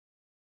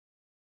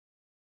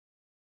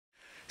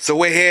So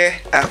we're here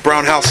at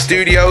Brown House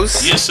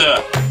Studios. Yes,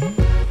 sir.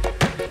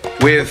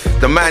 With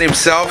the man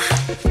himself,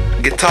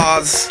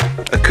 guitars,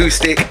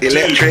 acoustic,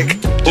 electric,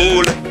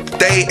 all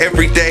day,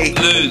 every day.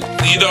 Look,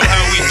 you know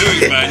how we do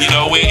it, man. You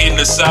know, we're in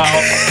the south.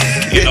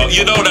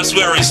 You know that's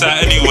where it's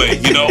at anyway.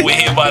 You know, we're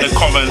here by the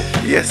common.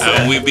 Yes, sir.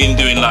 And we've been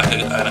doing like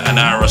an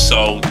hour or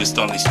so just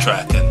on this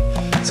track. And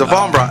so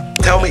Vanbrugh,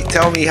 tell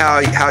me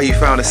how you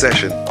found the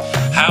session.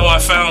 How I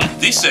found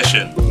this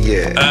session?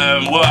 Yeah.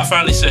 Well, I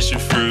found this session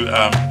through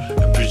a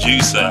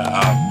producer,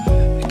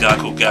 a guy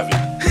called Gavin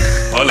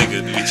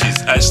Mulligan, which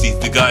is actually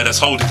the guy that's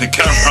holding the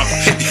camera.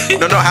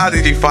 No, how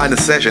did you find the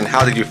session?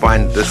 How did you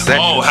find the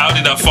session? Oh, how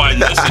did I find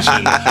the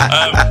session?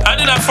 How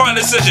did I find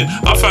the session?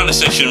 I found the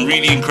session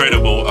really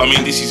incredible. I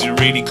mean, this is a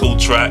really cool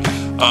track.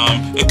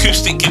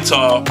 Acoustic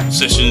guitar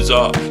sessions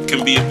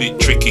can be a bit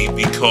tricky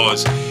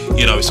because,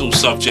 you know, it's all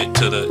subject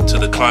to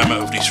the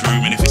climate of this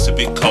room, and if it's a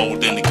bit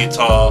cold, then the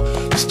guitar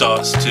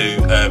starts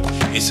to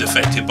it's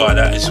affected by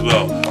that as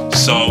well.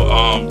 So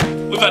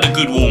we've had a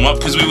good warm up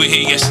because we were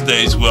here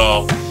yesterday as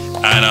well,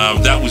 and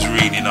that was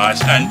really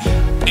nice. And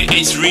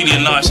it's really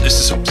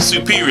it's a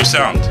superior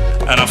sound,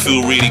 and I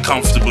feel really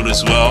comfortable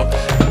as well.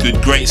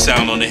 Great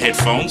sound on the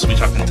headphones,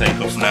 which I can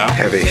take off now.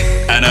 Heavy.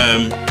 And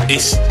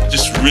it's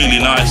just really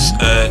nice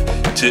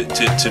to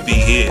be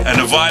here, and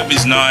the vibe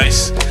is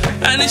nice.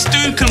 And this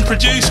dude can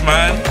produce,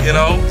 man. You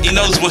know, he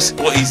knows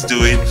what he's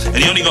doing, and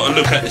you only got to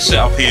look at the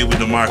setup here with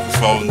the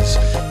microphones.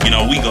 You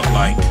know, we got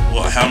like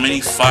how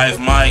many? 5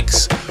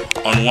 mics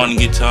on one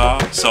guitar.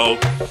 So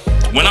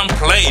when I'm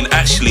playing,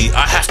 actually,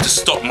 I have to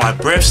stop my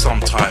breath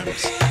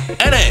sometimes,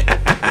 innit?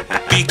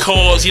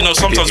 Because, you know,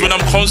 sometimes when I'm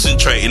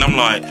concentrating, I'm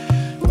like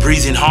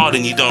breathing hard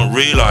and you don't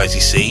realize,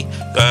 you see,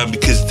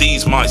 because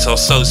these mics are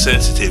so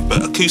sensitive.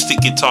 But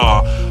acoustic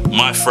guitar,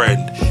 my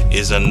friend,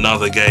 is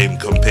another game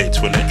compared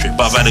to electric.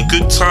 But I've had a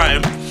good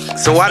time.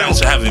 So why don't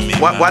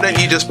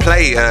you just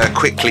play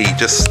quickly,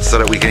 just so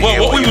that we can hear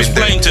what we was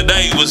playing doing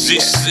today was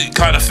this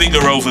kind of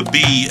figure over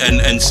B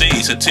and C.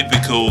 It's a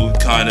typical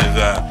kind of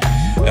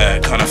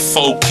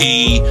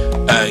folky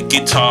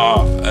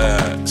guitar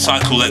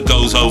cycle that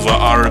goes over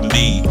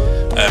R&B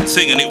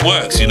thing, and it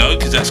works, you know,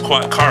 because that's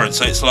quite current.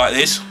 So it's like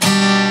this. Just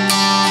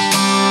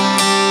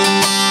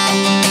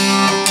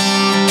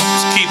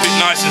keep it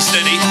nice and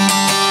steady.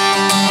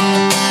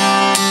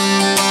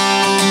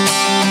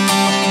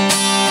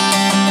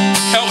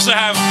 Helps to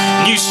have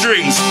new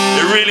strings,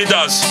 it really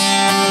does.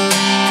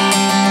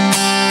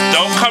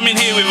 Don't come in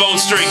here with old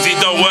strings,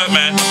 it don't work,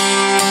 man.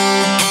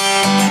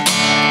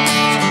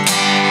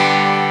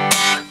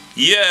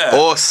 Yeah.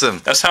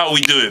 Awesome. That's how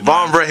we do it,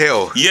 Vanbrugh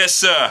Hill. Yes,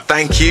 sir.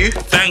 Thank you.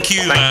 Thank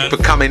you, man. Thank you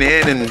for coming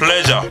in and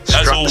pleasure,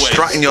 as always.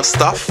 Strutting your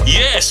stuff.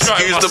 Yeah,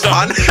 strutting Excuse my the stuff.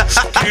 pun.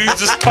 Excuse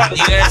the pun.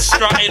 Yeah,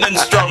 strutting and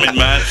strumming,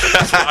 man.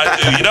 That's what I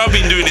do. You know, I've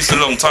been doing this a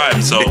long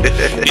time, so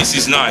this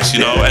is nice, you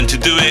know, and to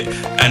do it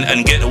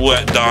and get the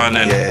work done.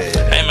 And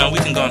hey, man, we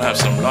can go and have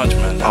some lunch,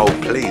 man. Oh,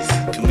 please.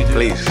 Can we do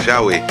Please,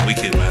 shall we?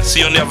 Wicked, man. See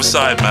you on the other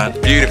side, man.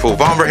 Beautiful.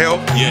 Vanbrugh Hill.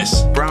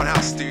 Yes. Brown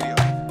House Studios.